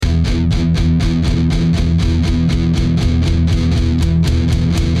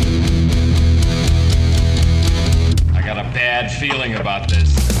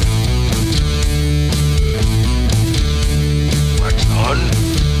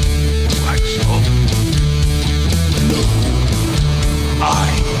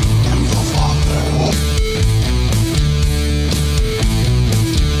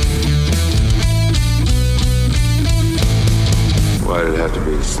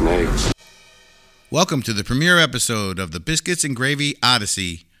snakes. Welcome to the premiere episode of the Biscuits and Gravy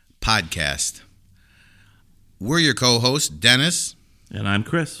Odd-yssey podcast. We're your co-hosts, Dennis. And I'm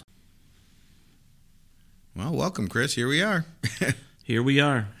Chris. Well, welcome, Chris. Here we are. Here we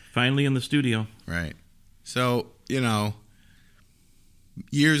are, finally in the studio. Right. So,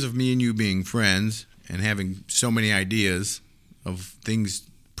 years of me and you being friends and having so many ideas of things,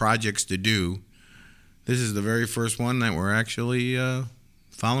 projects to do, this is the very first one that we're actually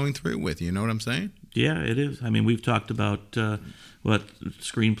following through with. You know what I'm saying? Yeah, it is. I mean, we've talked about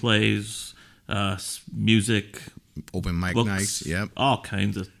screenplays, music, open mic books, nights, yep, all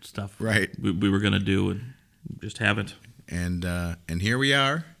kinds of stuff. Right. We were going to do and just haven't. And here we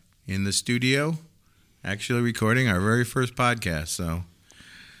are in the studio, actually recording our very first podcast. So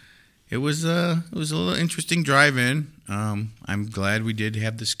it was a little interesting drive-in. I'm glad we did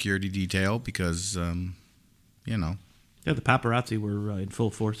have the security detail because, Yeah, the paparazzi were in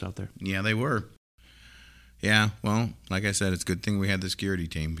full force out there. Yeah, they were. Yeah, well, like I said, it's a good thing we had the security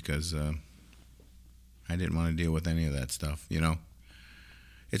team because I didn't want to deal with any of that stuff,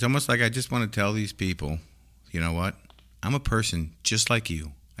 It's almost like I just want to tell these people, you know what? I'm a person just like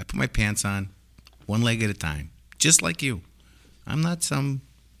you. I put my pants on one leg at a time, just like you. I'm not some,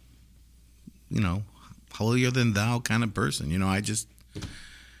 holier than thou kind of person. They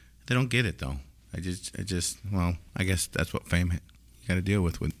don't get it though. I guess that's what fame you got to deal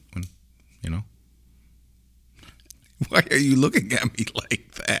with when. Why are you looking at me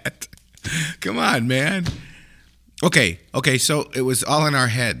like that? Come on, man. Okay, so it was all in our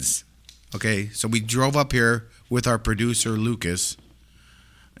heads. Okay, so we drove up here with our producer, Lucas,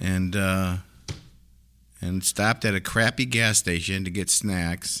 and stopped at a crappy gas station to get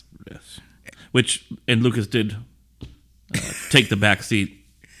snacks. Yes. And Lucas did take the back seat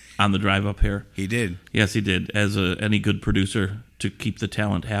on the drive up here. He did. Yes, he did, as any good producer, to keep the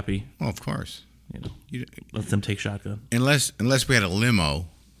talent happy. Well, of course. Let them take shotgun. Unless we had a limo,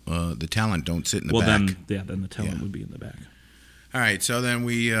 the talent don't sit in the back. Then the talent would be in the back. All right, so then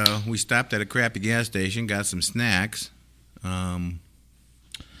we stopped at a crappy gas station, got some snacks. Rolled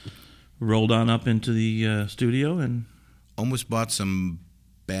on up into the studio and almost bought some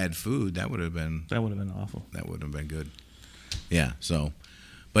bad food. That would have been awful. That would have been good. Yeah. So,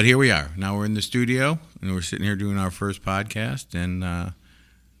 but here we are. Now we're in the studio and we're sitting here doing our first podcast. And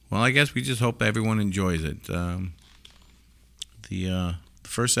well, I guess we just hope everyone enjoys it. The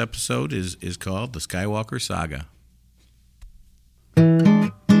first episode is called the Skywalker Saga.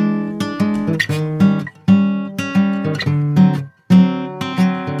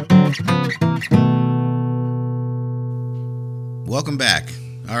 Welcome back.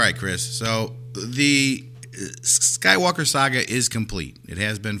 All right, Chris. So the Skywalker Saga is complete. It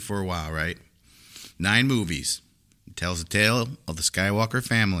has been for a while, right? 9 movies. It tells the tale of the Skywalker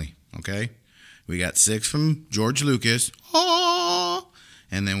family, okay? We got 6 from George Lucas. Oh!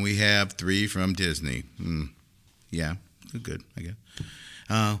 And then we have 3 from Disney. Yeah, good, I guess.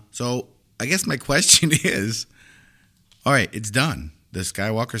 So I guess my question is, all right, it's done. The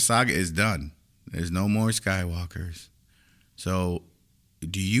Skywalker Saga is done. There's no more Skywalkers. So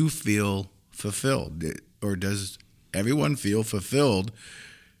do you feel fulfilled? Or does everyone feel fulfilled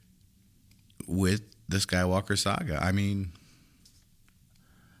with the Skywalker Saga? I mean...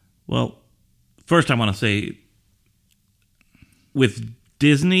 Well, first I want to say, with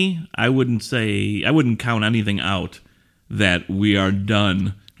Disney, I wouldn't count anything out that we are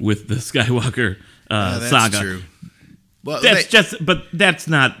done with the Skywalker that's saga. True. Well, but that's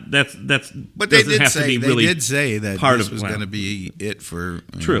not. But they did say that part this of was going to be it for.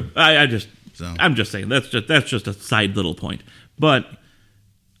 True. I'm just saying that's just a side little point. But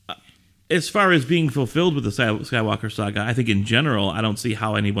as far as being fulfilled with the Skywalker saga, I think in general, I don't see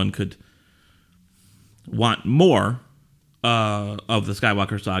how anyone could want more of the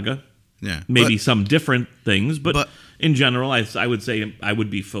Skywalker saga. Yeah, maybe some different things, but in general, I would say I would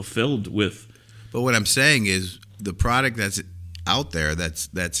be fulfilled with. But what I'm saying is the product that's out there,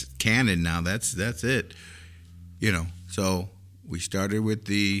 that's canon now. That's it. So we started with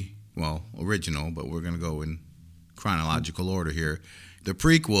the original, but we're going to go in chronological order here. The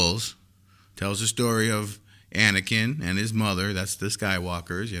prequels tells the story of Anakin and his mother. That's the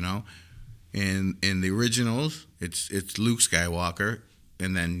Skywalkers. In the originals, it's Luke Skywalker.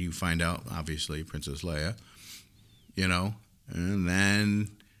 And then you find out, obviously, Princess Leia, and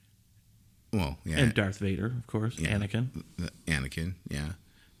then, and Darth Vader, of course, yeah. Anakin, yeah.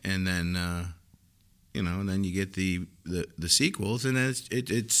 And then, and then you get the sequels, and then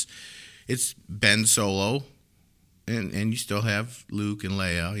it's Ben Solo, and you still have Luke and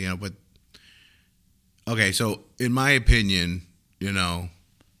Leia, but, okay, so in my opinion,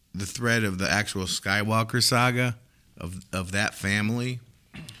 the thread of the actual Skywalker saga of that family,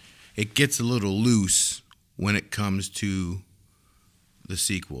 it gets a little loose when it comes to the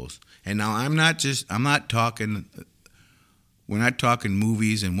sequels. And now we're not talking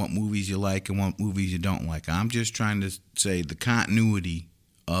movies and what movies you like and what movies you don't like. I'm just trying to say the continuity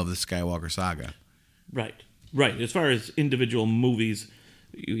of the Skywalker saga. Right. As far as individual movies,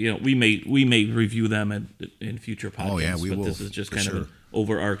 we may review them in future podcasts. Oh yeah, we will. This is just kind of an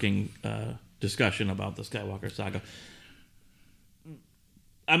overarching discussion about the Skywalker saga.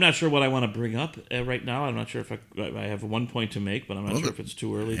 I'm not sure what I want to bring up right now. I'm not sure if I have one point to make, but I'm not sure if it's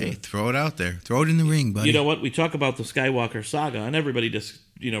too early. Hey, throw it out there. Throw it in the ring, buddy. You know what? We talk about the Skywalker saga, and everybody just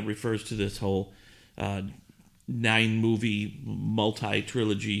refers to this whole 9-movie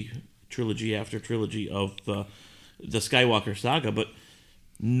trilogy after trilogy of the Skywalker saga. But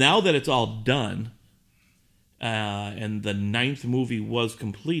now that it's all done, and the 9th movie was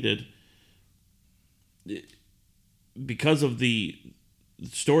completed, because of the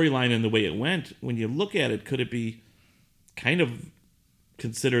storyline and the way it went, when you look at it, could it be kind of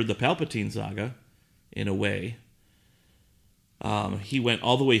considered the Palpatine saga in a way? He went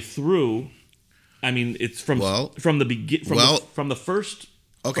all the way through. I mean, it's from the first.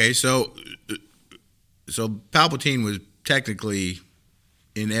 Okay, so Palpatine was technically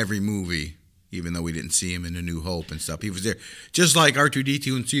in every movie, even though we didn't see him in A New Hope and stuff. He was there, just like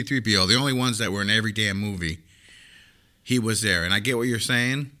R2-D2 and C-3PO, the only ones that were in every damn movie. He was there, and I get what you're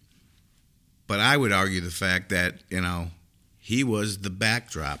saying, but I would argue the fact that, he was the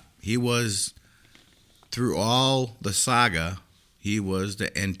backdrop. He was, through all the saga, he was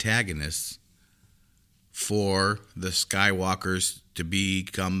the antagonist for the Skywalkers to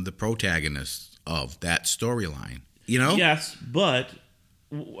become the protagonists of that storyline. Yes, but,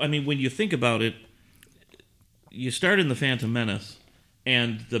 I mean, when you think about it, you start in The Phantom Menace,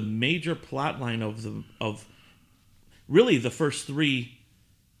 and the major plot line of really the first three,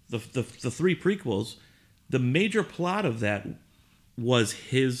 the three prequels, the major plot of that was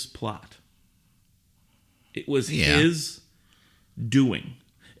his plot. It was his doing.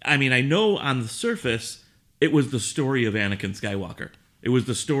 I mean, I know on the surface, it was the story of Anakin Skywalker. It was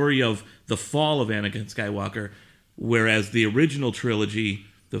the story of the fall of Anakin Skywalker, whereas the original trilogy,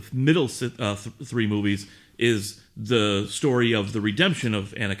 the middle 3 movies, is the story of the redemption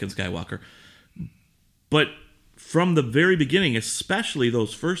of Anakin Skywalker. But from the very beginning, especially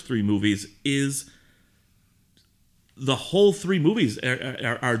those first 3 movies, is the whole 3 movies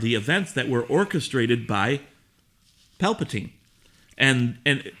are the events that were orchestrated by Palpatine. And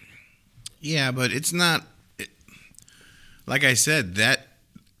yeah, but it's not, like I said, that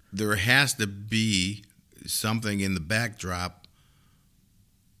there has to be something in the backdrop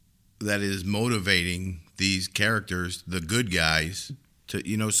that is motivating these characters, the good guys,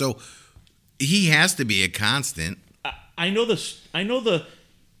 to so he has to be a constant. I know the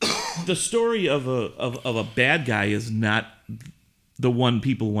story of a bad guy is not the one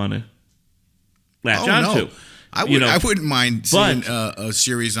people want to latch onto. No. I wouldn't mind seeing a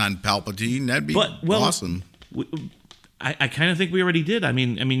series on Palpatine. That'd be awesome. I kind of think we already did. I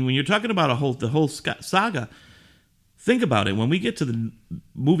mean, when you're talking about the whole saga, think about it. When we get to the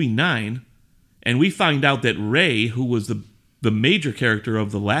movie 9, and we find out that Rey, who was the major character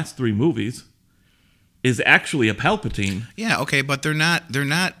of the last 3 movies, is actually a Palpatine. Yeah, okay, but they're not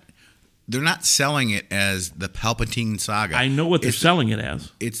selling it as the Palpatine saga. I know what they're selling it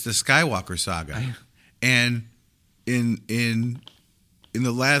as. It's the Skywalker saga. And in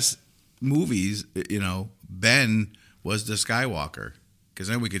the last movies, Ben was the Skywalker. Because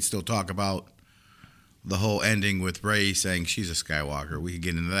then we could still talk about the whole ending with Rey saying she's a Skywalker. We could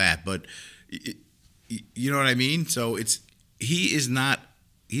get into that, but you know what I mean? So he's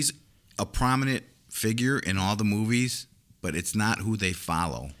a prominent figure in all the movies, but it's not who they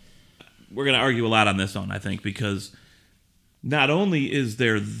follow. We're going to argue a lot on this one, I think, because not only is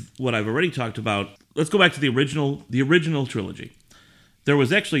there what I've already talked about. Let's go back to the original trilogy. There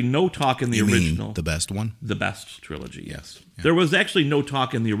was actually no talk in the original. Mean the best one? The best trilogy, yes. Yeah. There was actually no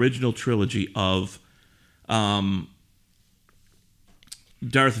talk in the original trilogy of Darth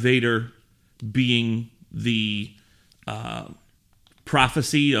Vader being the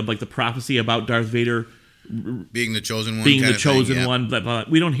prophecy of the prophecy about Darth Vader being the chosen one. Being the chosen one. Blah, blah,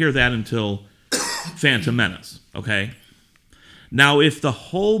 blah. We don't hear that until Phantom Menace, okay? Now, if the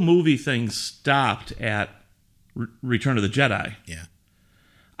whole movie thing stopped at Return of the Jedi,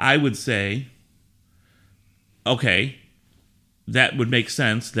 I would say, okay, that would make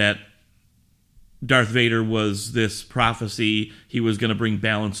sense that Darth Vader was this prophecy. He was going to bring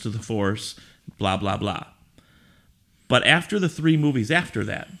balance to the Force, blah, blah, blah. But after the 3 movies after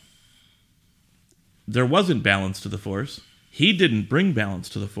that, there wasn't balance to the Force. He didn't bring balance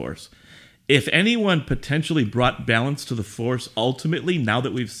to the Force. If anyone potentially brought balance to the Force ultimately, now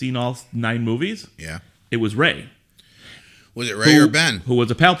that we've seen all 9 movies, it was Rey. Was it Rey or Ben? Who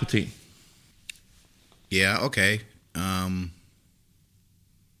was a Palpatine. Yeah, okay.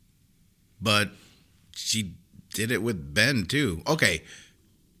 But she did it with Ben, too. Okay.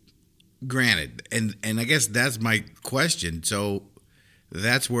 Granted. And I guess that's my question. So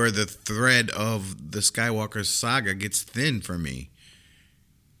that's where the thread of the Skywalker Saga gets thin for me.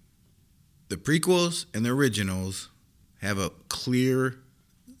 The prequels and the originals have a clear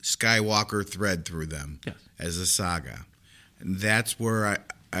Skywalker thread through them as a saga. And that's where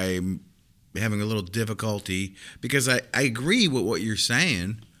I'm having a little difficulty, because I agree with what you're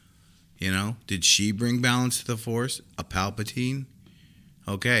saying. You know, did she bring balance to the Force? A Palpatine?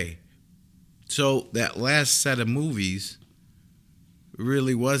 Okay. So that last set of movies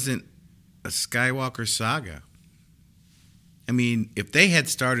really wasn't a Skywalker saga. I mean, if they had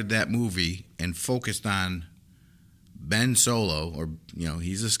started that movie and focused on Ben Solo, or, you know,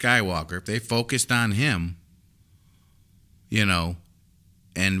 he's a Skywalker, if they focused on him, you know,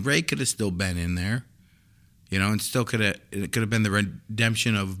 and Rey could have still been in there, you know, and still it could have been the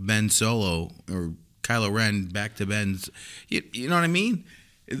redemption of Ben Solo or Kylo Ren back to Ben's, you know what I mean?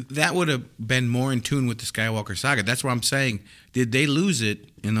 That would have been more in tune with the Skywalker saga. That's what I'm saying. Did they lose it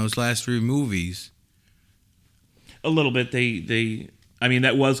in those last 3 movies? A little bit. I mean,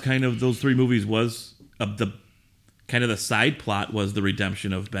 that was kind of, those 3 movies was the kind of the side plot was the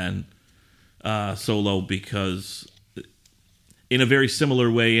redemption of Ben Solo, because in a very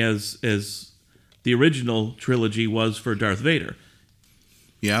similar way as the original trilogy was for Darth Vader.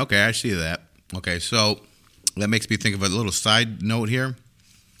 Yeah, okay, I see that. Okay, so that makes me think of a little side note here.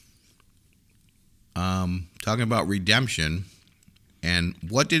 Talking about redemption, and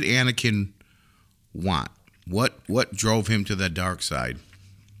what did Anakin want? What drove him to the dark side?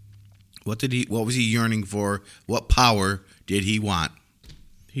 What was he yearning for? What power did he want?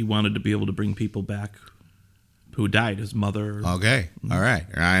 He wanted to be able to bring people back who died, his mother. Okay, all right.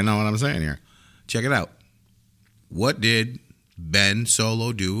 I know what I'm saying here. Check it out. What did Ben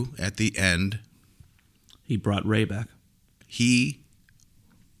Solo do at the end? He brought Rey back. He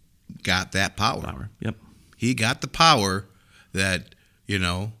got that power. Yep. He got the power that, you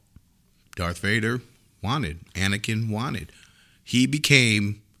know, Darth Vader wanted, Anakin wanted. He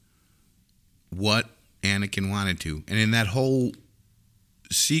became what Anakin wanted to. And in that whole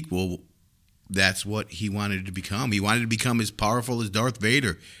sequel, that's what he wanted to become. He wanted to become as powerful as Darth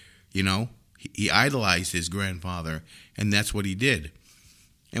Vader. You know, he idolized his grandfather, and that's what he did.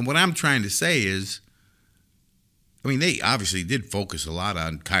 And what I'm trying to say is, I mean, they obviously did focus a lot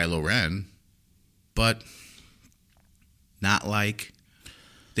on Kylo Ren, but not like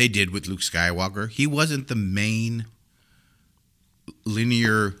they did with Luke Skywalker. He wasn't the main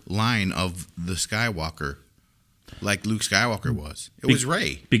linear line of the Skywalker like Luke Skywalker was. It was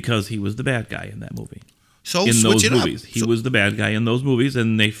Rey. Because he was the bad guy in that movie. So in switch those it movies. up. He was the bad guy in those movies,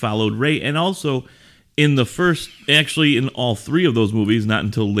 and they followed Rey. And also, in the first, actually in all 3 of those movies, not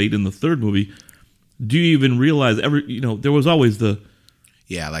until late in the 3rd movie, do you even realize there was always the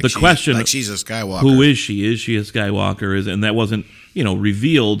question, like she's a Skywalker. Who is she? Is she a Skywalker? And that wasn't,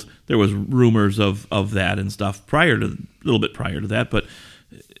 revealed. There was rumors of that and stuff a little bit prior to that, but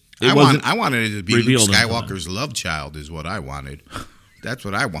I wanted it to be Luke Skywalker's love child is what I wanted. That's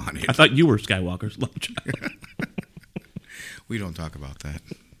what I wanted. I thought you were Skywalker's love child. We don't talk about that.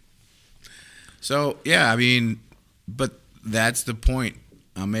 So, yeah, I mean, but that's the point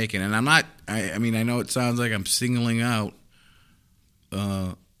I'm making. And I'm not, I mean, I know it sounds like I'm singling out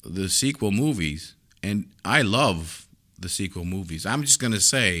the sequel movies, and I love the sequel movies. I'm just going to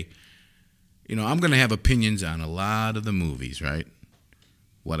say, I'm going to have opinions on a lot of the movies, right?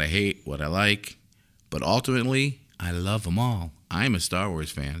 What I hate, what I like, but ultimately, I love them all. I'm a Star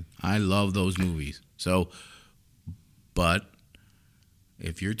Wars fan. I love those movies. So, but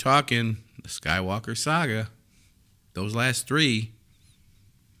if you're talking the Skywalker Saga, those last 3,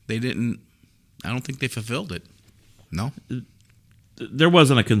 I don't think they fulfilled it. No? There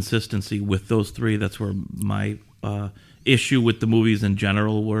wasn't a consistency with those 3. That's where my issue with the movies in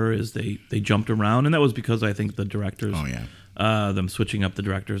general is they jumped around, and that was because I think the directors, them switching up the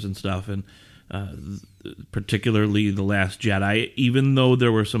directors and stuff, and particularly The Last Jedi, even though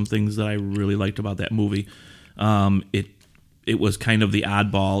there were some things that I really liked about that movie, it was kind of the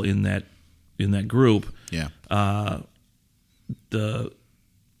oddball in that group. Yeah. The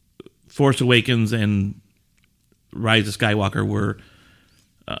Force Awakens and Rise of Skywalker were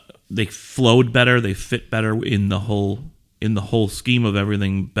they flowed better, they fit better in the whole scheme of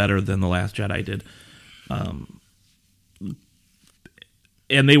everything better than The Last Jedi did.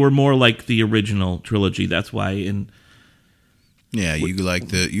 And they were more like the original trilogy. That's why you like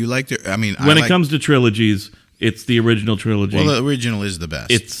the. I mean, when it comes to trilogies, it's the original trilogy. Well, the original is the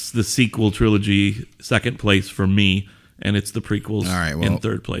best. It's the sequel trilogy, second place for me, and it's the prequels in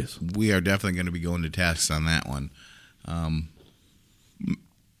third place. We are definitely going to be going to tasks on that one.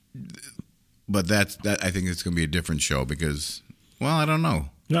 But that I think it's going to be a different show because, well, I don't know.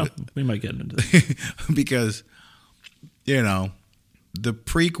 No, we might get into this. Because, the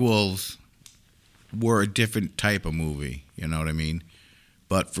prequels were a different type of movie, you know what I mean?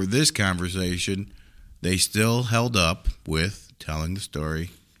 But for this conversation, they still held up with telling the story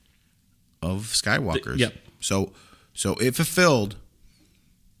of Skywalkers. Yep. So it fulfilled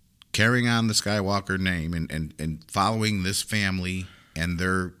carrying on the Skywalker name and following this family and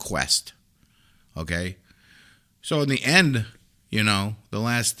their quest. Okay? So in the end, the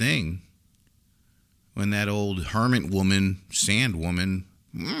last thing, when that old hermit woman, sand woman,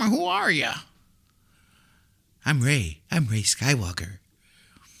 who are you? I'm Rey Skywalker.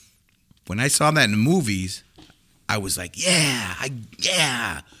 When I saw that in the movies, I was like, I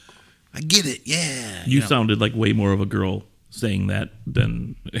get it, yeah. You sounded like way more of a girl saying that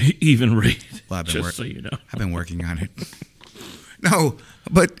than even Rey. Well, so you know. I've been working on it. No,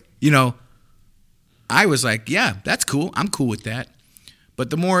 but, I was like, yeah, that's cool. I'm cool with that. But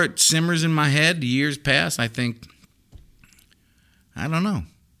the more it simmers in my head, the years pass, I think, I don't know.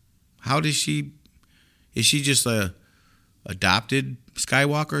 Is she just a adopted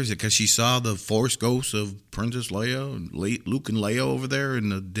Skywalker? Is it because she saw the Force ghosts of Princess Leia and Luke and Leia over there in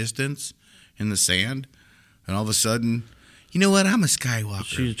the distance, in the sand? And all of a sudden, you know what? I'm a Skywalker.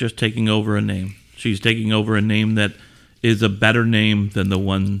 She's just taking over a name. She's taking over a name that is a better name than the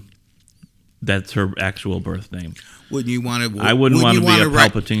one that's her actual birth name. Wouldn't you want to? I wouldn't want to be a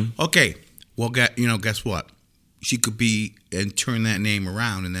Palpatine. Okay. Well, guess what? She could be and turn that name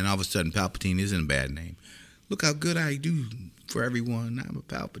around, and then all of a sudden, Palpatine isn't a bad name. Look how good I do for everyone. I'm a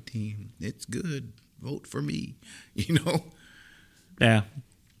Palpatine. It's good. Vote for me. Yeah.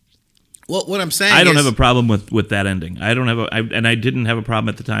 Well, what I'm saying, I don't have a problem with that ending. I didn't have a problem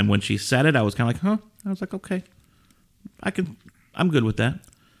at the time when she said it. I was kind of like, huh? I was like, okay, I'm good with that.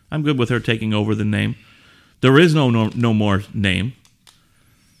 I'm good with her taking over the name. There is no more name.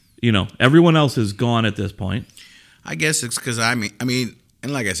 Everyone else is gone at this point. I guess it's because I mean,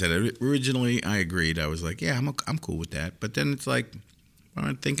 and like I said, originally I agreed. I was like, yeah, I'm cool with that. But then it's like, when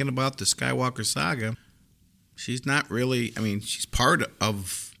I'm thinking about the Skywalker Saga, she's not really. I mean, she's part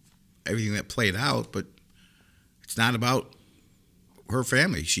of everything that played out, but it's not about her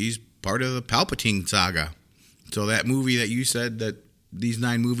family. She's part of the Palpatine Saga. So that movie that you said that these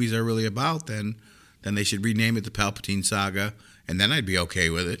 9 movies are really about, then they should rename it the Palpatine Saga, and then I'd be okay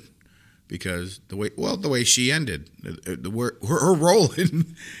with it. Because the way she ended, her role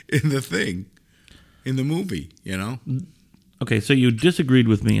in the thing, in the movie, Okay, so you disagreed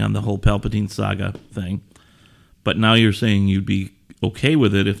with me on the whole Palpatine Saga thing, but now you're saying you'd be okay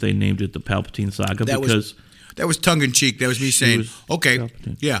with it if they named it the Palpatine Saga that was tongue in cheek. That was me saying, okay,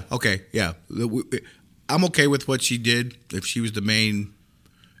 Palpatine. Yeah, okay, yeah, I'm okay with what she did if she was the main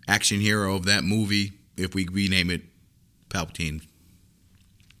action hero of that movie. If we rename it Palpatine,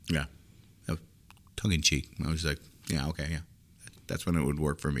 yeah. Tongue in cheek. I was like, yeah, okay, yeah. That's when it would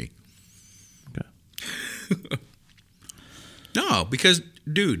work for me. Okay. No, because,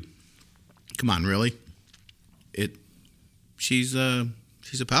 dude, come on, really? She's a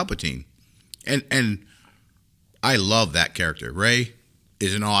Palpatine. And I love that character. Rey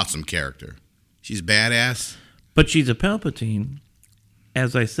is an awesome character. She's badass. But she's a Palpatine.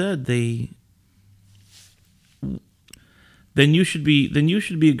 As I said, Then you should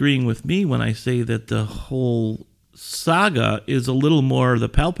be agreeing with me when I say that the whole saga is a little more the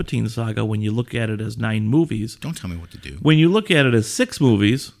Palpatine saga when you look at it as 9 movies. Don't tell me what to do. When you look at it as 6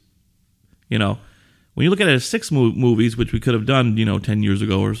 movies, when you look at it as 6 movies, which we could have done, 10 years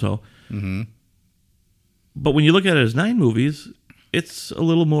ago or so. Mm-hmm. But when you look at it as 9 movies, it's a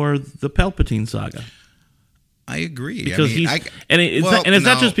little more the Palpatine saga. I agree. Because it's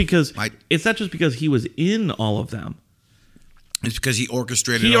not just because he was in all of them. It's because he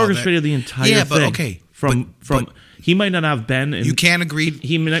orchestrated. The entire thing. But okay. From he might not have been. You can't agree.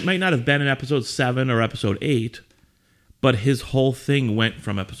 He might not have been in episode 7 or episode 8, but his whole thing went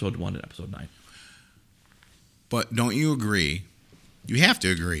from episode 1 to episode 9. But don't you agree? You have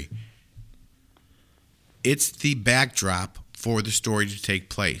to agree. It's the backdrop for the story to take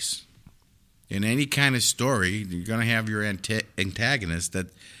place. In any kind of story, you're going to have your antagonist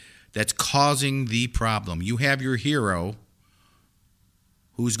that's causing the problem. You have your hero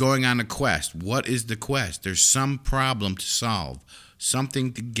who's going on a quest. What is the quest? There's some problem to solve,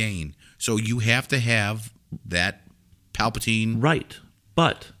 something to gain. So you have to have that Palpatine. Right.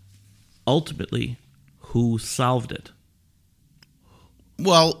 But ultimately, who solved it?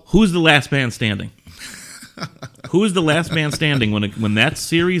 Well, who's the last man standing? Who is the last man standing when that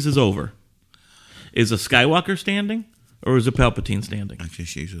series is over? Is a Skywalker standing or is a Palpatine standing? Actually,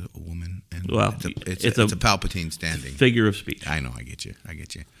 she's a woman, and well, it's a Palpatine standing. Figure of speech. I know. I get you.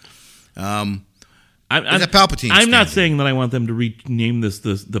 It's I'm a Palpatine. I'm not saying that I want them to rename this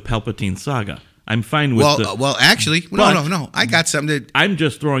the Palpatine saga. I'm fine with actually, no. I got something that I'm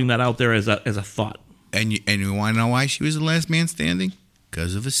just throwing that out there as a thought. And you want to know why she was the last man standing?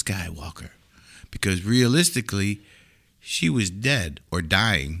 Because of a Skywalker. Because realistically, she was dead or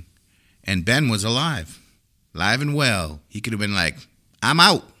dying, and Ben was alive and well. He could have been like, I'm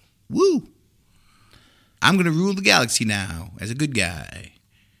out. Woo. I'm going to rule the galaxy now as a good guy,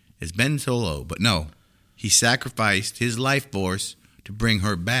 as Ben Solo. But no, he sacrificed his life force to bring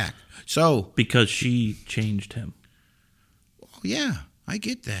her back. So because she changed him. Oh, yeah, I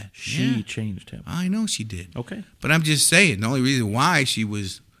get that. She changed him. I know she did. Okay. But I'm just saying, the only reason why she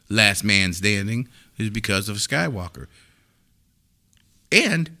was last man standing is because of Skywalker.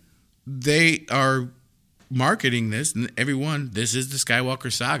 And they are marketing this, and this is the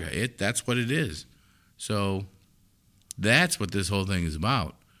Skywalker Saga. That's what it is. So that's what this whole thing is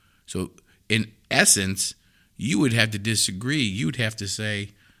about. So in essence, you would have to disagree. You'd have to say,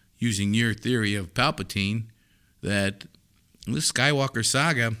 using your theory of Palpatine, that the Skywalker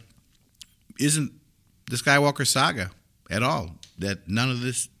Saga isn't the Skywalker Saga at all. That none of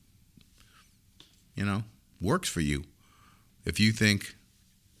this, works for you. If you think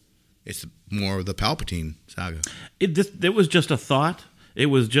it's more of the Palpatine saga. It was just a thought. It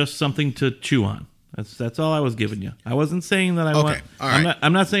was just something to chew on. That's all I was giving you. I wasn't saying that I want. All right.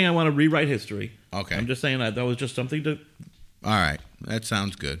 I'm not saying I want to rewrite history. Okay. I'm just saying that was just something to. All right. That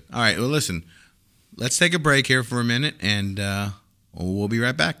sounds good. All right. Well, listen. Let's take a break here for a minute, and we'll be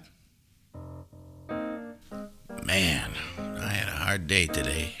right back. Man, I had a hard day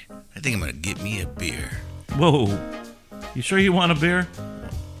today. I think I'm going to get me a beer. Whoa. You sure you want a beer?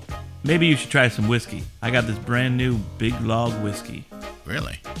 Maybe you should try some whiskey. I got this brand new Big Log whiskey.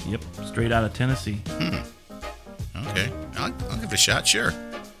 Really? Yep, straight out of Tennessee. Okay, I'll give it a shot, sure.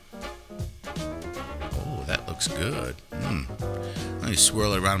 Oh, that looks good. Let me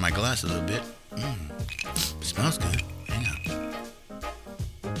swirl it around my glass a little bit. It smells good. Hang on.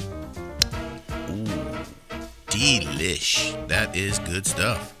 Ooh, delish. That is good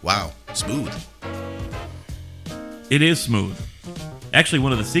stuff. Wow, smooth. It is smooth. Actually,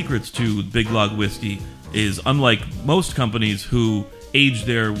 one of the secrets to Big Log whiskey is, unlike most companies who age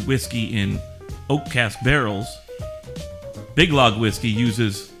their whiskey in oak cask barrels, Big Log whiskey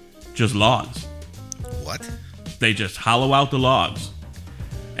uses just logs. What? They just hollow out the logs,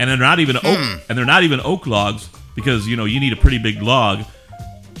 and they're not even oak. And they're not even oak logs because you need a pretty big log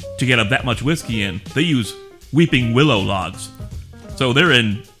to get that much whiskey in. They use weeping willow logs, so they're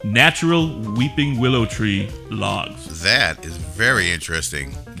in natural weeping willow tree logs. That is very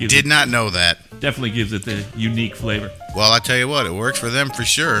interesting. Did not know that. Definitely gives it the unique flavor. Well, I tell you what, it works for them for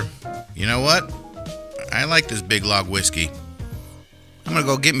sure. You know what? I like this Big Log whiskey. I'm going to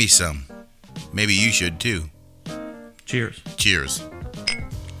go get me some. Maybe you should too. Cheers. Cheers.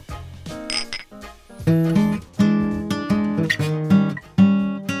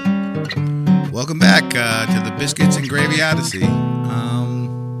 Welcome back to the Biscuits and Gravy Odyssey.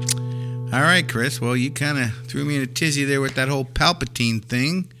 All right, Chris. Well, you kind of threw me in a tizzy there with that whole Palpatine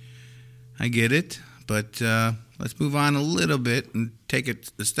thing. I get it. But let's move on a little bit and take it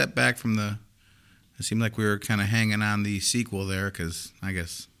a step back from the... It seemed like we were kind of hanging on the sequel there because I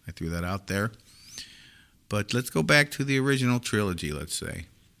guess I threw that out there. But let's go back to the original trilogy, let's say.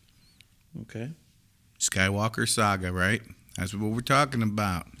 Okay. Skywalker Saga, right? That's what we're talking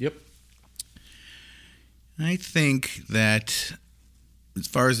about. Yep. I think that as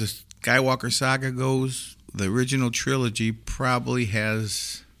far as the Skywalker Saga goes, the original trilogy probably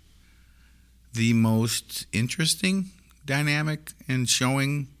has the most interesting dynamic and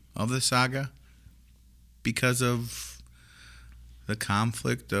showing of the saga because of the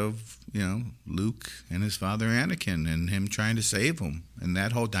conflict of, Luke and his father Anakin and him trying to save him and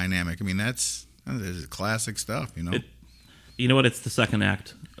that whole dynamic. I mean, that's classic stuff, You know what? It's the second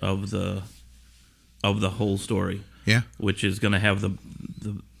act of the whole story. Yeah. Which is going to have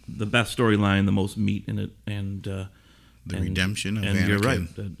the best storyline, the most meat in it, and the redemption of Anakin. And you're right,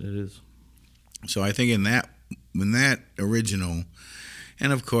 it is. So I think in that original,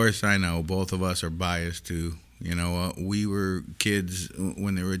 and of course I know both of us are biased to We were kids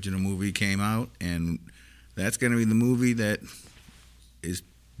when the original movie came out, and that's going to be the movie that is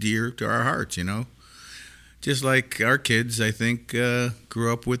dear to our hearts, Just like our kids, I think,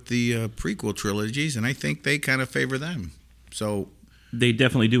 grew up with the prequel trilogies, and I think they kind of favor them. So they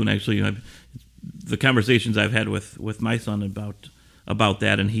definitely do, and actually, the conversations I've had with my son about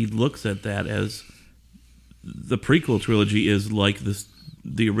that, and he looks at that as the prequel trilogy is like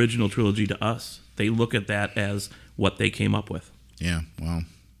the original trilogy to us. They look at that as what they came up with. Yeah, well,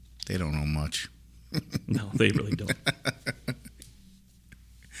 they don't know much. No, they really don't.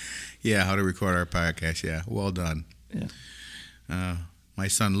 Yeah, how to record our podcast. Yeah, well done. Yeah. My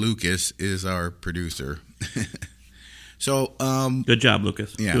son Lucas is our producer. So, good job,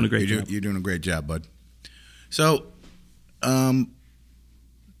 Lucas. Yeah, doing a great job. You're doing a great job, bud. So, in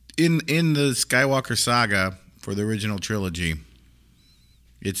the Skywalker Saga for the original trilogy,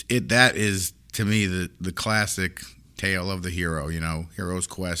 that is to me the classic tale of the hero. Hero's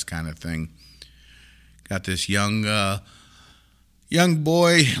quest kind of thing. Got this young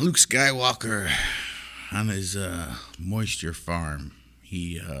boy, Luke Skywalker, on his moisture farm.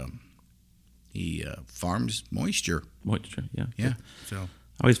 He farms moisture. Moisture, yeah. Yeah. So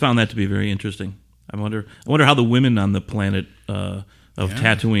I always found that to be very interesting. I wonder how the women on the planet of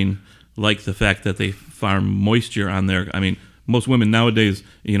Tatooine like the fact that they farm moisture on there. I mean, most women nowadays,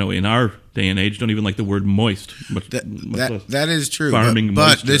 in our day and age, don't even like the word moist. That is true. Farming but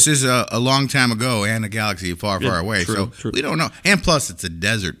moisture. This is a long time ago and a galaxy far, far away. True. We don't know. And plus, it's a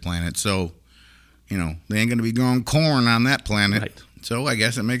desert planet, so they ain't going to be growing corn on that planet. Right. So I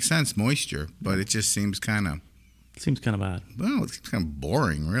guess it makes sense, moisture. But it just seems kind of... odd. Well, it's kind of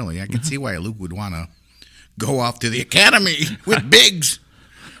boring, really. I can see why Luke would want to go off to the academy with Biggs.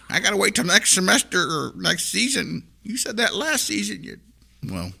 I got to wait till next semester or next season. You said that last season.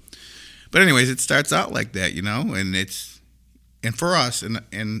 But anyways, it starts out like that, and for us,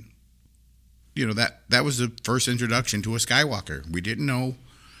 and that was the first introduction to a Skywalker. We didn't know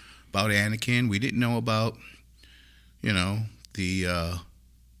about Anakin. We didn't know about,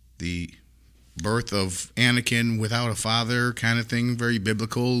 the birth of Anakin without a father kind of thing, very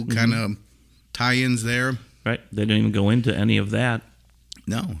biblical kind of tie-ins there. Right. They didn't even go into any of that.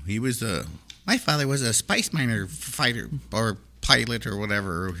 No, he was my father was a spice miner fighter or pilot or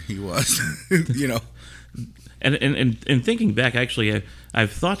whatever he was, And thinking back, actually,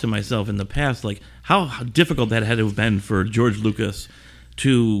 I've thought to myself in the past, like how difficult that had to have been for George Lucas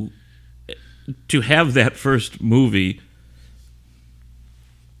to have that first movie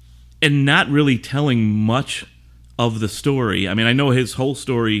and not really telling much of the story. I mean, I know his whole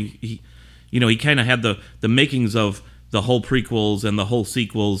story. He kind of had the makings of the whole prequels and the whole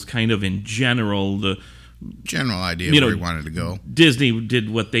sequels, kind of in general. The general idea where he wanted to go. Disney did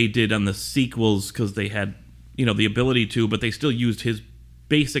what they did on the sequels because they had, the ability to, but they still used his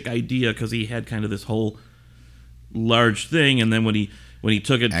basic idea because he had kind of this whole large thing. And then when he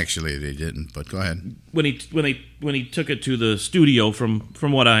took it, actually they didn't. But go ahead. When he took it to the studio, from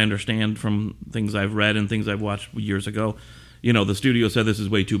what I understand from things I've read and things I've watched years ago, the studio said this is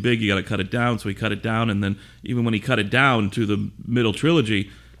way too big. You got to cut it down. So he cut it down, and then even when he cut it down to the middle trilogy,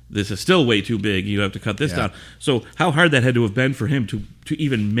 this is still way too big. You have to cut this down. So how hard that had to have been for him to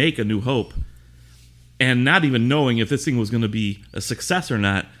even make A New Hope, and not even knowing if this thing was going to be a success or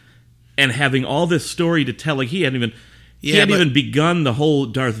not, and having all this story to tell. Like he hadn't even begun the whole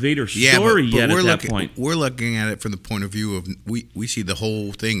Darth Vader story yet at that point. We're looking at it from the point of view of we see the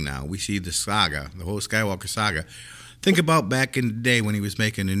whole thing now. We see the saga, the whole Skywalker saga. Think about back in the day when he was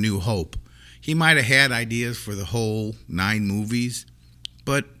making A New Hope. He might have had ideas for the whole 9 movies,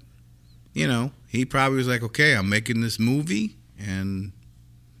 but, he probably was like, okay, I'm making this movie, and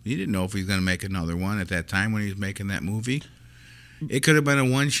he didn't know if he was going to make another one at that time when he was making that movie. It could have been a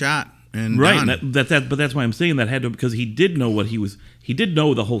one-shot and right, done. but that's why I'm saying that had to, because he did know he did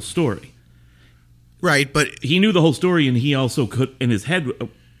know the whole story. Right, but... He knew the whole story, and he also could, in his head,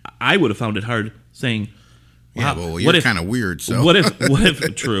 I would have found it hard saying... Wow. Yeah, well, you're kind of weird. So what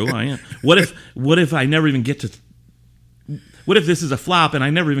if true? I am. What if I never even get to? What if this is a flop and I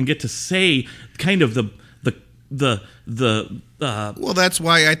never even get to say kind of the well, that's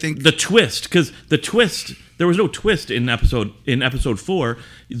why I think the twist, because the twist, there was no twist in episode 4.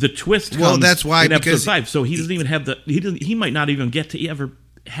 The twist comes that's why in episode 5. So he doesn't even have he might not even get to ever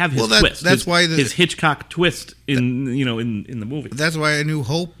have his twist. That's why his Hitchcock twist in the movie. That's why A New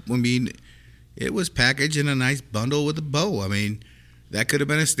Hope. I mean, it was packaged in a nice bundle with a bow. I mean, that could have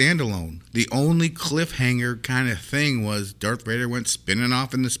been a standalone. The only cliffhanger kind of thing was Darth Vader went spinning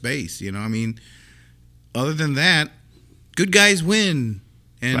off into space. I mean, other than that, good guys win.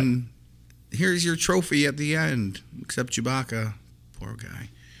 And, here's your trophy at the end, except Chewbacca, poor guy.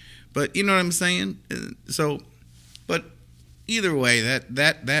 But you know what I'm saying? So, but either way,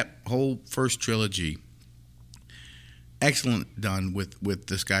 that whole first trilogy, excellent done with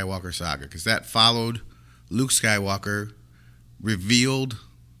the Skywalker Saga, because that followed Luke Skywalker, revealed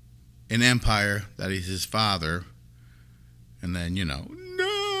an empire that he's his father, and then, no,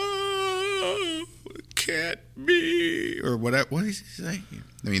 it can't be, or whatever. What does he say?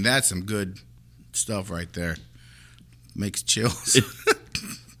 I mean, that's some good stuff right there. Makes chills.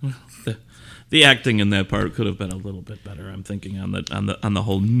 The acting in that part could have been a little bit better. I'm thinking on the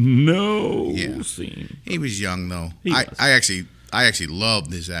whole scene. He was young though. I actually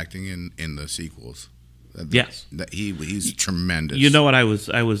loved his acting in the sequels. Yes, he's tremendous. You know what? I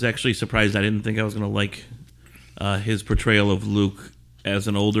was actually surprised. I didn't think I was going to like his portrayal of Luke as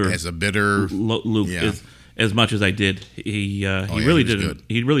a bitter Luke as much as I did. He really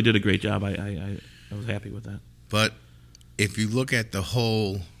did a great job. I was happy with that. But if you look at the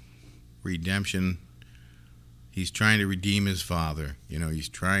whole redemption, he's trying to redeem his father. He's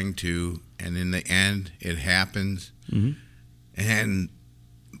trying to, and in the end, it happens. Mm-hmm. And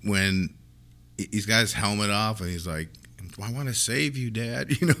when he's got his helmet off, and he's like, "I want to save you,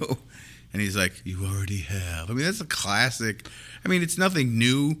 Dad," and he's like, "You already have." I mean, that's a classic. I mean, it's nothing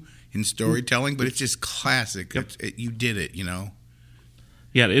new in storytelling, but it's just classic. Yep. You did it,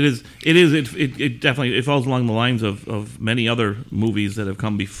 Yeah, it is. It definitely falls along the lines of many other movies that have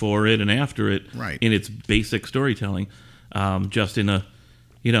come before it and after it, right, in its basic storytelling, just in a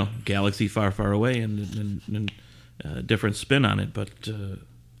galaxy far, far away and different spin on it.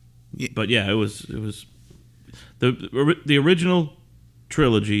 But yeah, it was the original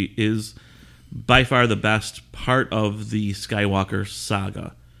trilogy is by far the best part of the Skywalker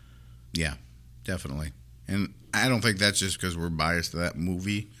saga. Yeah, definitely. And I don't think that's just because we're biased to that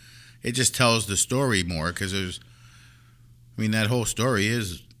movie. It just tells the story more, because that whole story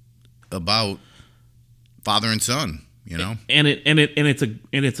is about father and son, And it's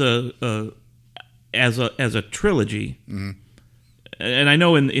as a trilogy. Mm-hmm. And I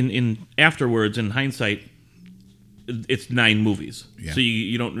know in afterwards, in hindsight, it's 9 movies. Yeah. So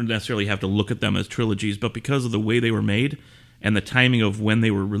you don't necessarily have to look at them as trilogies, but because of the way they were made and the timing of when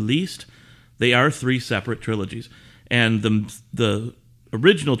they were released, they are 3 separate trilogies. And the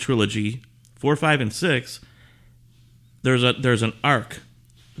original trilogy, 4, 5, and 6, there's an arc.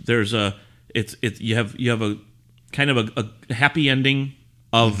 You have a kind of a happy ending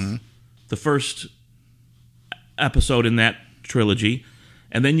of mm-hmm. the first episode in that trilogy,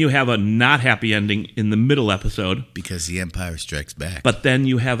 and then you have a not happy ending in the middle episode, because the Empire Strikes Back. But then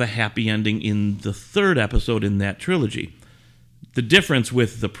you have a happy ending in the third episode in that trilogy. The difference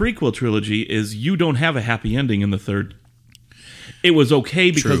with the prequel trilogy is you don't have a happy ending in the third. It was okay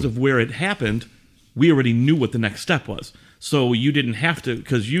because of where it happened. We already knew what the next step was. So you didn't have to,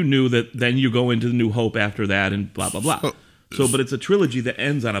 because you knew that then you go into the New Hope after that and blah, blah, blah. But it's a trilogy that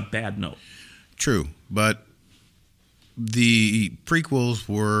ends on a bad note. True. But the prequels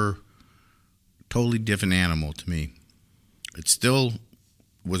were totally different animal to me. It still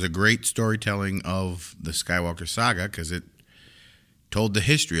was a great storytelling of the Skywalker Saga, because it told the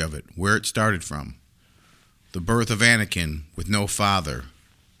history of it, where it started from. The birth of Anakin with no father.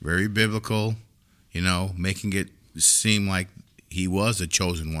 Very biblical, making it seem like he was a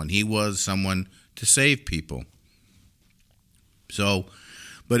chosen one. He was someone to save people. So,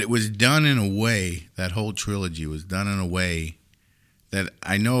 but it was done in a way, that whole trilogy was done in a way that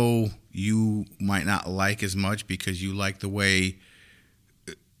I know you might not like as much, because you like the way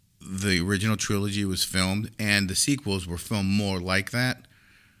the original trilogy was filmed, and the sequels were filmed more like that.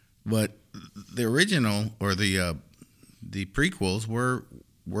 But the original, or the prequels, were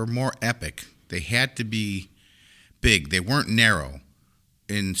more epic. They had to be big. They weren't narrow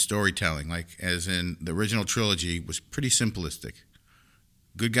in storytelling, like as in the original trilogy was pretty simplistic.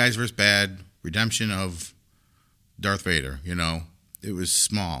 Good guys versus bad, redemption of Darth Vader, it was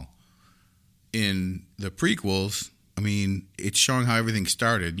small. In the prequels, it's showing how everything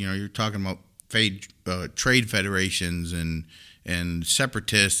started. You're talking about trade federations and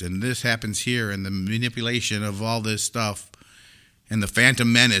separatists, and this happens here, and the manipulation of all this stuff, and the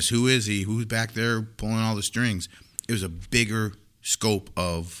Phantom Menace. Who is he? Who's back there pulling all the strings? It was a bigger scope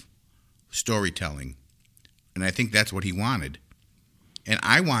of storytelling, and I think that's what he wanted. And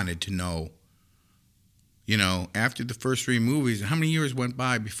I wanted to know, after the first 3 movies, how many years went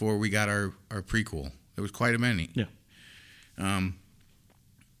by before we got our prequel? There was quite a many. Yeah.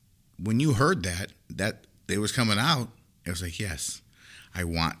 When you heard that it was coming out, it was like, yes, I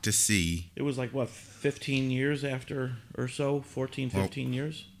want to see. It was like, 15 years after or so? 14, 15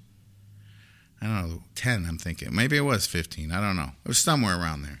 years? I don't know, 10, I'm thinking. Maybe it was 15. I don't know. It was somewhere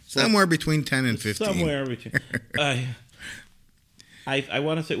around there. Somewhere between 10 and 15. Somewhere between. I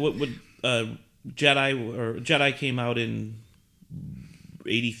want to say, what would Jedi came out in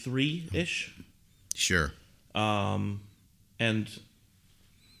 83-ish? Sure. And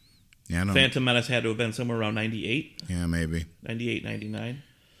yeah, Phantom Menace had to have been somewhere around 98. Yeah, maybe. 98, 99.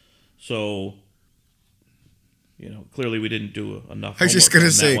 So, clearly we didn't do enough. I was just going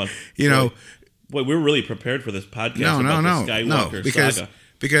to say, Boy, we're really prepared for this podcast about the Skywalker Saga.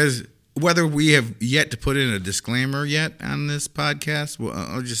 Because whether we have yet to put in a disclaimer yet on this podcast, well,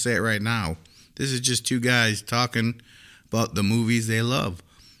 I'll just say it right now. This is just two guys talking about the movies they love.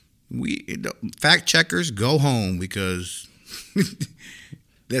 Fact checkers, go home, because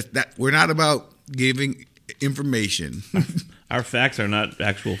we're not about giving information. Our facts are not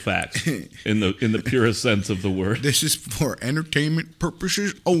actual facts in the purest sense of the word. This is for entertainment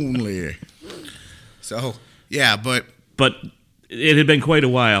purposes only. So, yeah, but it had been quite a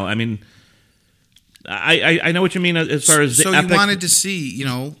while. I mean, I know what you mean as far as the epic. So you wanted to see,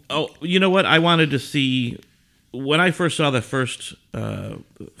 Oh, you know what? I wanted to see, when I first saw the first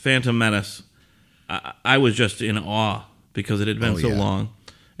Phantom Menace, I was just in awe because it had been so long,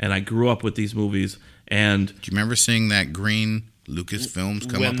 and I grew up with these movies. And do you remember seeing that green Lucasfilms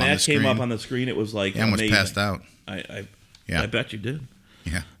come up on the screen? When that came up on the screen, it was like I almost passed out. I bet you did.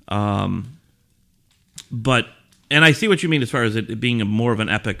 Yeah. And I see what you mean as far as it being more of an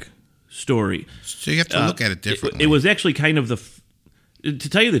epic story. So you have to look at it differently. It was actually kind of to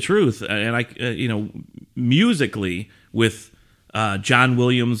tell you the truth, and musically with John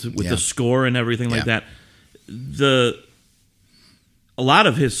Williams with the score and everything like that. A lot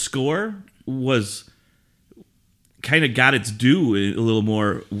of his score was kind of got its due a little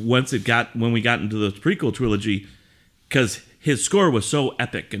more when we got into the prequel trilogy, because his score was so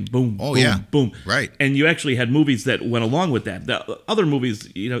epic and boom, boom. Right. And you actually had movies that went along with that. The other movies,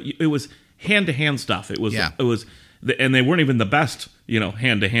 it was hand-to-hand stuff. It was, and they weren't even the best,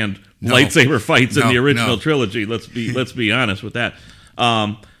 hand-to-hand lightsaber fights in the original trilogy. Let's be honest with that.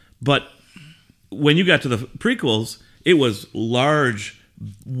 But when you got to the prequels, it was large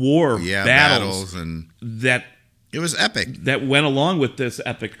war battles and that it was epic. That went along with this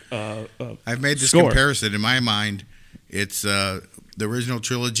epic. I've made this score. comparison in my mind. It's the original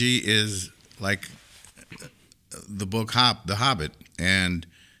trilogy is like the book The Hobbit, and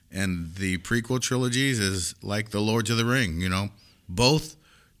the prequel trilogies is like the Lords of the Ring. Both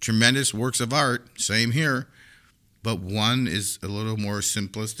tremendous works of art. Same here, but one is a little more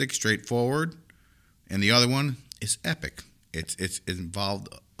simplistic, straightforward, and the other one is epic. It's involved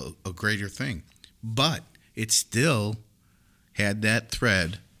a greater thing, but it still had that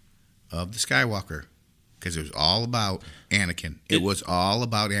thread of the Skywalker. Because it was all about Anakin. It was all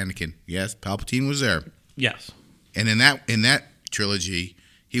about Anakin. Yes, Palpatine was there. Yes. And in that trilogy,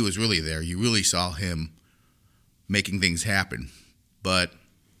 he was really there. You really saw him making things happen. But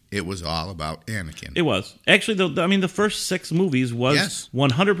it was all about Anakin. It was. Actually, the first 6 movies was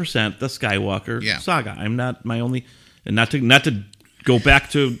 100% the Skywalker saga. I'm not my only... And not to go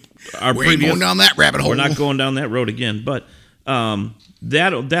back to our previous... We ain't going down that rabbit hole. We're not going down that road again. But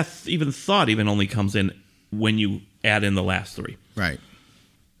that even only comes in when you add in the last 3. Right.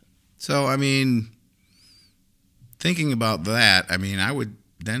 So, thinking about that,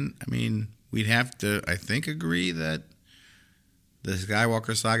 we'd have to, I think, agree that the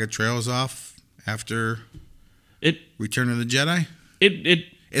Skywalker Saga trails off after Return of the Jedi?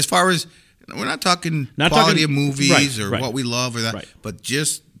 As far as, we're not talking quality of movies or what we love or that, but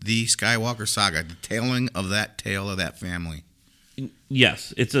just the Skywalker Saga, the telling of that tale of that family.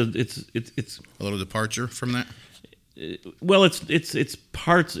 Yes, it's a little departure from that. Well, it's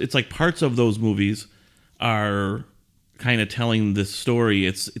parts. It's like parts of those movies are kind of telling this story.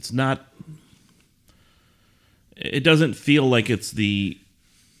 It's not. It doesn't feel like it's the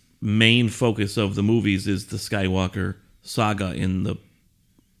main focus of the movies is the Skywalker Saga in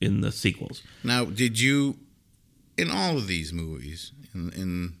the sequels. Now, did you, in all of these movies,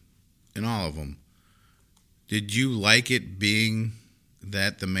 in all of them, did you like it being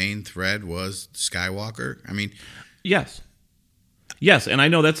that the main thread was Skywalker? Yes, and I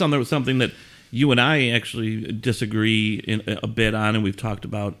know that's something that you and I actually disagree a bit on, and we've talked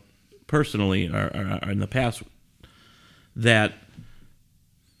about personally or in the past. That,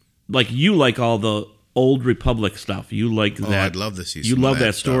 like, you like all the old Republic stuff. You like that. I'd love to see. You love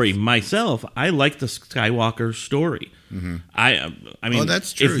that story. Stuff. Myself, I like the Skywalker story. Mm-hmm. I mean,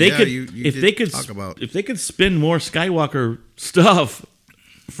 that's true. If they could spin more Skywalker stuff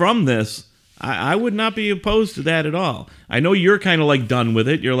from this, I would not be opposed to that at all. I know you're kind of like done with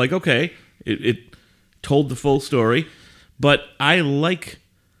it. You're like, okay, It told the full story, but I like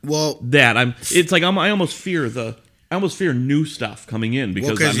that. I almost fear new stuff coming in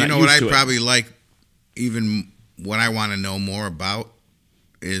because I'm not you know used what to I it. probably like, even what I want to know more about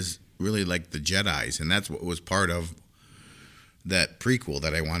is really like the Jedis, and that's what was part of that prequel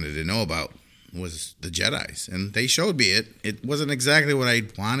that I wanted to know about was the Jedis, and they showed me it. It wasn't exactly what I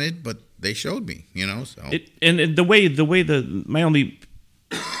wanted, but they showed me, So and my only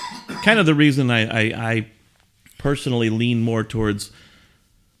kind of the reason I personally lean more towards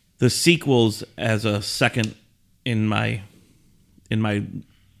the sequels as a second in my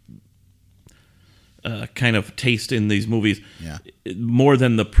kind of taste in these movies, more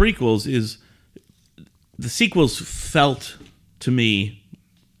than the prequels, is the sequels felt to me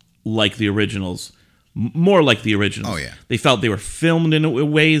like the originals, more like the originals. Oh yeah, they felt they were filmed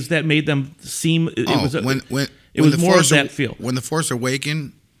in ways that made them seem. It was more of that feel. When The Force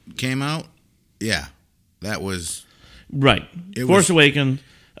Awakens came out, that was right. Force Awakens.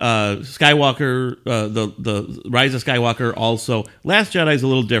 Skywalker, the Rise of Skywalker. Also, Last Jedi is a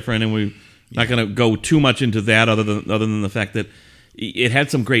little different, and we're not going to go too much into that, other than the fact that it had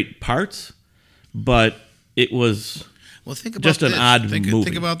some great parts, but it was just an odd movie.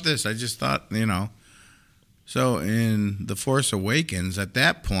 Think about this. I just thought, So in The Force Awakens, at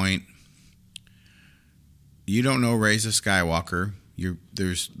that point, you don't know Rise of Skywalker.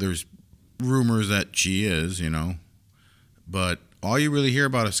 There's rumors that she is, but all you really hear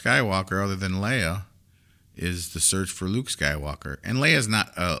about a Skywalker, other than Leia, is the search for Luke Skywalker. And Leia's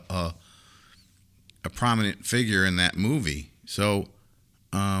not a prominent figure in that movie. So,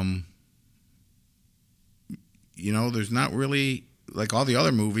 there's not really, like all the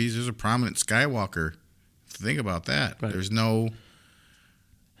other movies, there's a prominent Skywalker. Think about that. Right. There's no...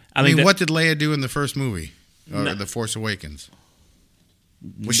 what did Leia do in the first movie? Or The Force Awakens?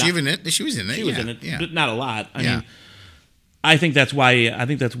 Was she even in it? She was in it. She was in it, but not a lot. I mean... I think that's why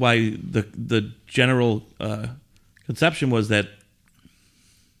the general conception was that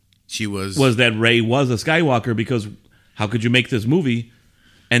that Rey was a Skywalker, because how could you make this movie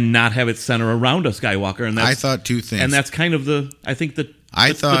and not have it center around a Skywalker? And I thought two things, and that's kind of the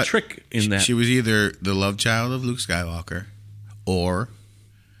trick in that. She was either the love child of Luke Skywalker, or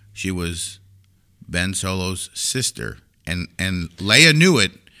she was Ben Solo's sister, and Leia knew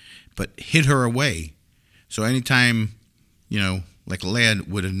it, but hid her away. So anytime, like Leia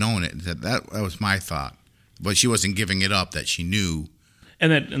would have known it. That was my thought, but she wasn't giving it up. That she knew,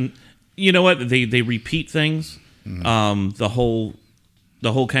 and you know what, they repeat things. Mm-hmm.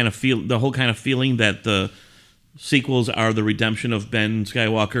 The whole kind of feeling that the sequels are the redemption of Ben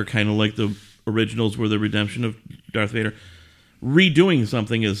Skywalker, kind of like the originals were the redemption of Darth Vader. Redoing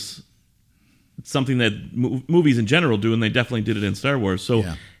something is something that movies in general do, and they definitely did it in Star Wars. So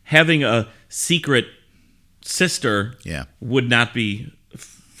having a secret sister would not be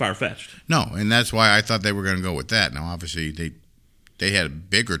far-fetched. No, and that's why I thought they were going to go with that. Now, obviously, they had a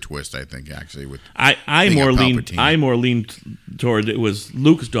bigger twist, I think, actually. With I more leaned toward it was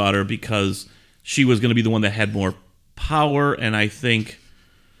Luke's daughter, because she was going to be the one that had more power, and I think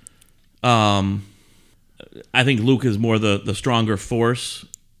Luke is more the stronger force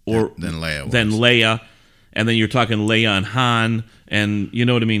than Leia was. And then you're talking Leia and Han, and you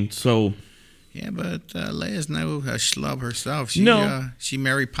know what I mean? So... Yeah, but Leia's no schlub herself. She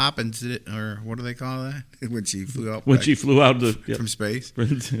Mary Poppins it, or what do they call that? When she flew out. From space.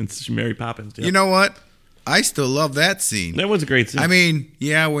 She Mary Poppins. Yep. You know what? I still love that scene. That was a great scene. I mean,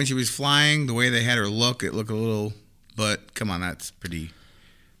 when she was flying, the way they had her look, it looked a little. But come on, that's pretty.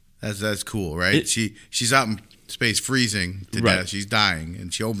 That's cool, right? She's out in space, freezing to death. She's dying,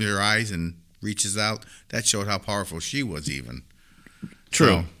 and she opens her eyes and reaches out. That showed how powerful she was, even. True.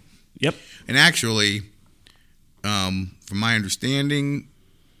 So, yep. And actually, from my understanding,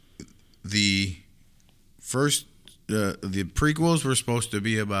 the prequels were supposed to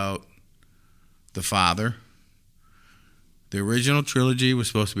be about the father. The original trilogy was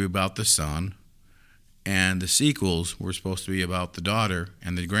supposed to be about the son. And the sequels were supposed to be about the daughter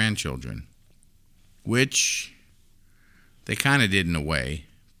and the grandchildren, which they kind of did in a way,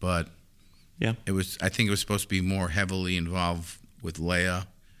 but I think it was supposed to be more heavily involved with Leia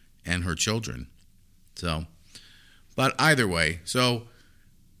and her children. So, but either way, so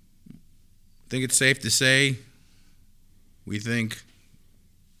I think it's safe to say we think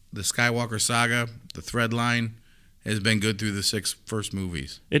the Skywalker Saga, the thread line, has been good through the 6 first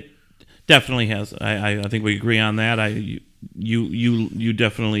movies. It definitely has. I think we agree on that. You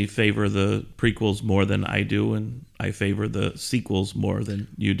definitely favor the prequels more than I do, and I favor the sequels more than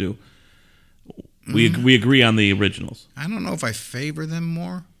you do. We agree on the originals. I don't know if I favor them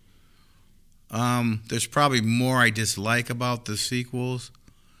more. there's probably more I dislike about the sequels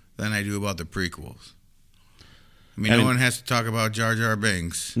than I do about the prequels. I mean, no one has to talk about Jar Jar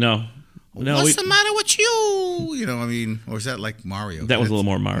Binks. No. What's the matter with you? You know, I mean, or is that like Mario? That was a little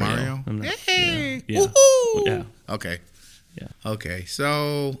more Mario. Hey! Yeah. Woohoo! Yeah. Okay. Yeah. Okay.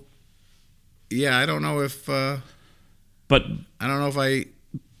 So, yeah, I don't know if... but I don't know if I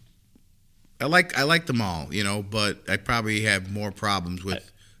like them all, you know, but I probably have more problems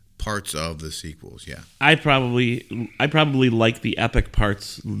with parts of the sequels. Yeah, I probably like the epic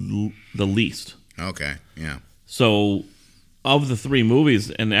parts the least. Okay, yeah. So, of the three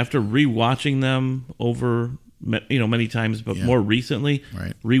movies, and after rewatching them over, many times, but more recently,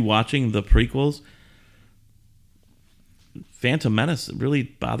 rewatching the prequels, Phantom Menace really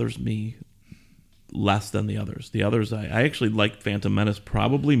bothers me less than the others. The others, I actually like Phantom Menace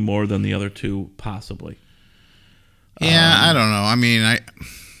probably more than the other two, possibly. Yeah, I don't know. I mean,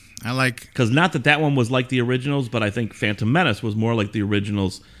 I like... Because not that one was like the originals, but I think Phantom Menace was more like the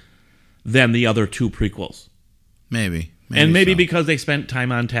originals than the other two prequels. Maybe Maybe so. because they spent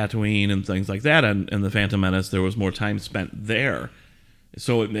time on Tatooine and things like that, and in the Phantom Menace, there was more time spent there.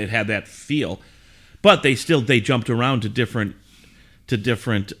 So it had that feel. But they jumped around to different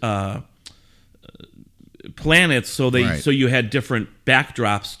planets, so you had different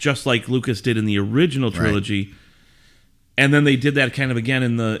backdrops, just like Lucas did in the original trilogy. Right. And then they did that kind of again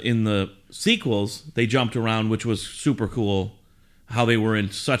in the sequels. They jumped around, which was super cool. How they were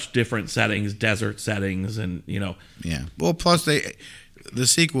in such different settings, desert settings, and Yeah. Well, plus the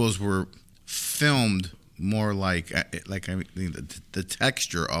sequels were filmed more like I mean, the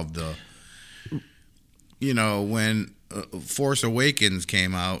texture of the. When Force Awakens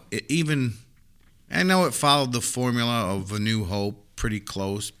came out, I know it followed the formula of A New Hope pretty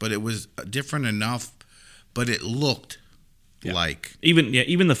close, but it was different enough. But it looked like even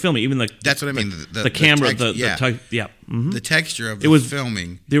the filming, even that's what I mean. The camera, the texture of the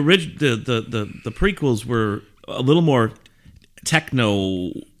filming. The the prequels were a little more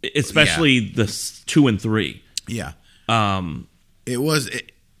techno, especially the 2 and 3. Yeah. It was.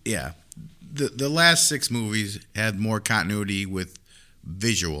 The last 6 movies had more continuity with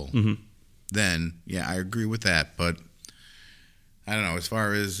visual. Mm-hmm. Then, I agree with that. But I don't know, as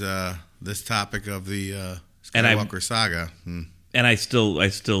far as this topic of the Skywalker Saga. And I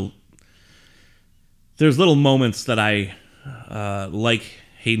still there's little moments that I like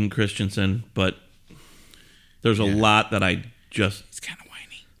Hayden Christensen, but there's a lot that I just... It's kind of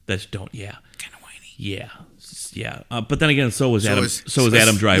whiny. That's don't... Yeah. Kind of whiny. Yeah. Yeah. But then again, so was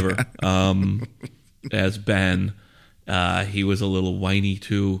Adam Driver as Ben. He was a little whiny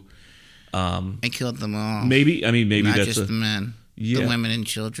too. I killed them all. Maybe not that's just the men, the women and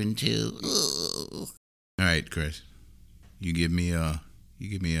children too. Ugh. All right, Chris, you give me a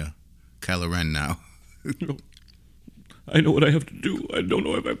Kylo Ren now. I know what I have to do. I don't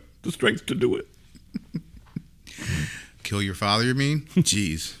know if I have the strength to do it. Kill your father, you mean?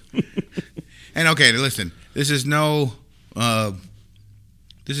 Jeez. And okay, listen. This is no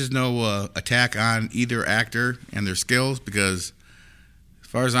attack on either actor and their skills, because as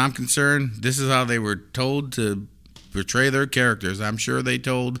far as I'm concerned, this is how they were told to portray their characters. I'm sure they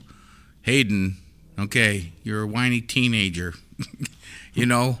told Hayden, okay, you're a whiny teenager.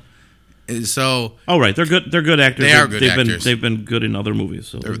 So all right, they're good actors. They are good actors. They've been good in other movies.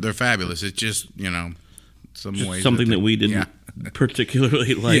 So they're fabulous. It's just something that we didn't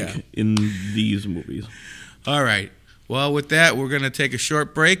particularly like in these movies. All right. Well, with that, we're going to take a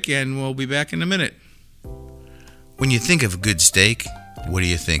short break, and we'll be back in a minute. When you think of a good steak, what do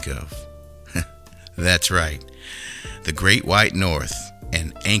you think of? That's right. The Great White North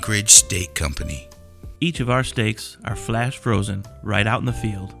and Anchorage Steak Company. Each of our steaks are flash frozen right out in the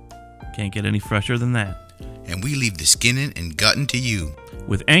field. Can't get any fresher than that. And we leave the skinning and gutting to you.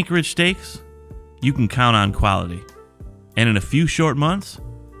 With Anchorage Steaks, you can count on quality. And in a few short months,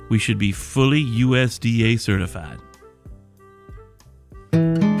 we should be fully USDA certified.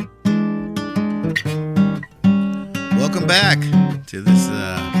 Welcome back to this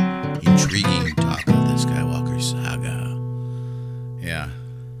intriguing talk of the Skywalker Saga. Yeah,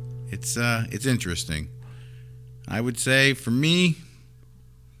 it's interesting. I would say for me,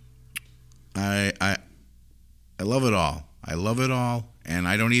 I love it all. I love it all, and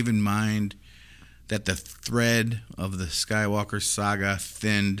I don't even mind that the thread of the Skywalker Saga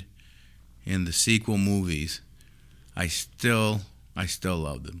thinned in the sequel movies. I still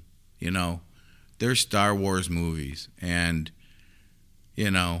love them. They're Star Wars movies, and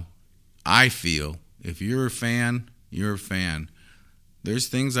I feel if you're a fan, you're a fan. There's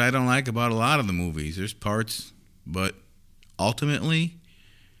things I don't like about a lot of the movies. There's parts, but ultimately,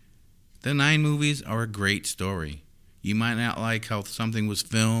 The 9 movies are a great story. You might not like how something was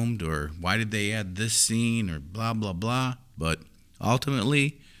filmed or why did they add this scene or blah, blah, blah. But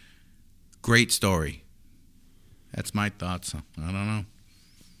ultimately, great story. That's my thoughts. I don't know.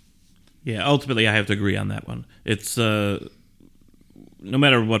 Yeah, ultimately, I have to agree on that one. It's no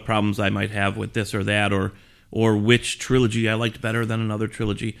matter what problems I might have with this or that, or which trilogy I liked better than another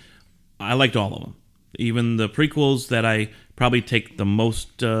trilogy, I liked all of them. Even the prequels that I probably take the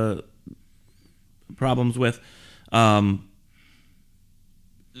most problems with,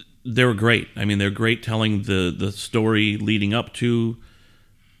 they were great. I mean, they're great telling the story leading up to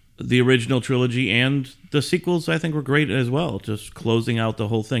the original trilogy, and the sequels I think were great as well, just closing out the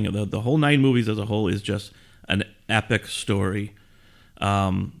whole thing. The whole 9 movies as a whole is just an epic story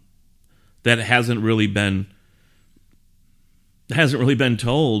that hasn't really been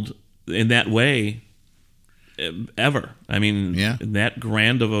told in that way ever. I mean, in that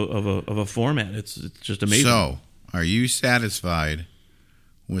grand of a format. It's just amazing. So, are you satisfied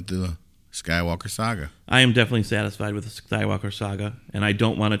with the Skywalker Saga? I am definitely satisfied with the Skywalker Saga, and I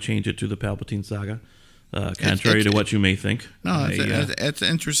don't want to change it to the Palpatine Saga, contrary to what you may think. No, it's an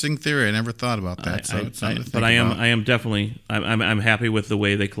interesting theory. I never thought about that. I am definitely. I'm happy with the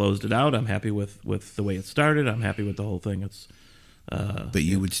way they closed it out. I'm happy with the way it started. I'm happy with the whole thing. It's. But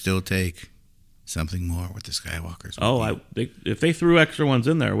you would still take something more with the Skywalkers. If they threw extra ones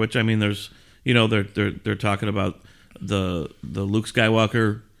in there, which I mean, there's they're talking about the Luke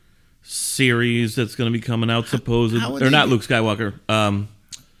Skywalker series that's going to be coming out, supposedly, or not Luke Skywalker.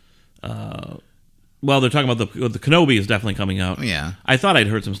 Well, they're talking about the Kenobi is definitely coming out. Yeah, I thought I'd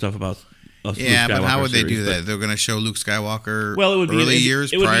heard some stuff about. Luke Skywalker but how would they series, do that? They're going to show Luke Skywalker. Well, it would early be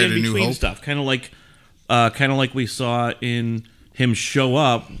years it would prior be in to New Hope stuff, kind of like we saw in him show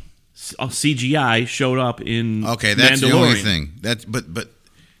up. CGI showed up in okay, that's Mandalorian. The only thing. That's but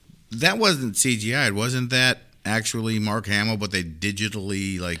that wasn't CGI. Wasn't that actually Mark Hamill? But they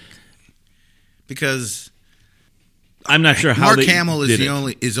digitally because I'm not sure how Mark they Hamill did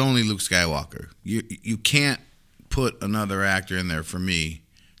is only Luke Skywalker. You can't put another actor in there for me.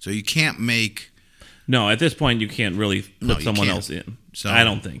 So you can't make. No, at this point you can't really put someone else in. So I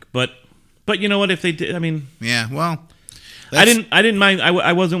don't think. But you know what? If they did, I mean, yeah. Well, I didn't mind.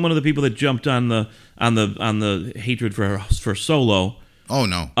 I wasn't one of the people that jumped on the hatred for Solo. Oh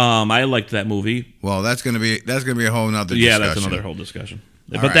no. I liked that movie. Well, that's gonna be a whole nother discussion. Yeah, that's another whole discussion.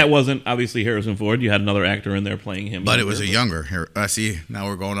 But that wasn't obviously Harrison Ford. You had another actor in there playing him. But it was a younger. See, now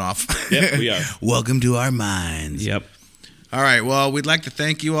we're going off. Yep, we are. Welcome to our minds. Yep. All right. Well, we'd like to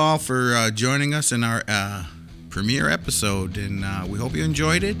thank you all for joining us in our premiere episode, and we hope you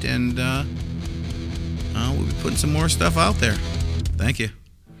enjoyed it. And we'll be putting some more stuff out there. Thank you.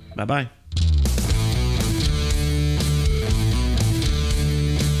 Bye-bye.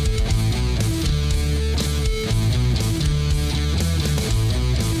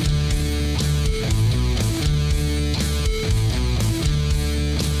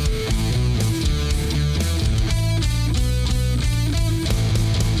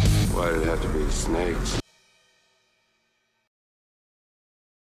 Why did it have to be snakes?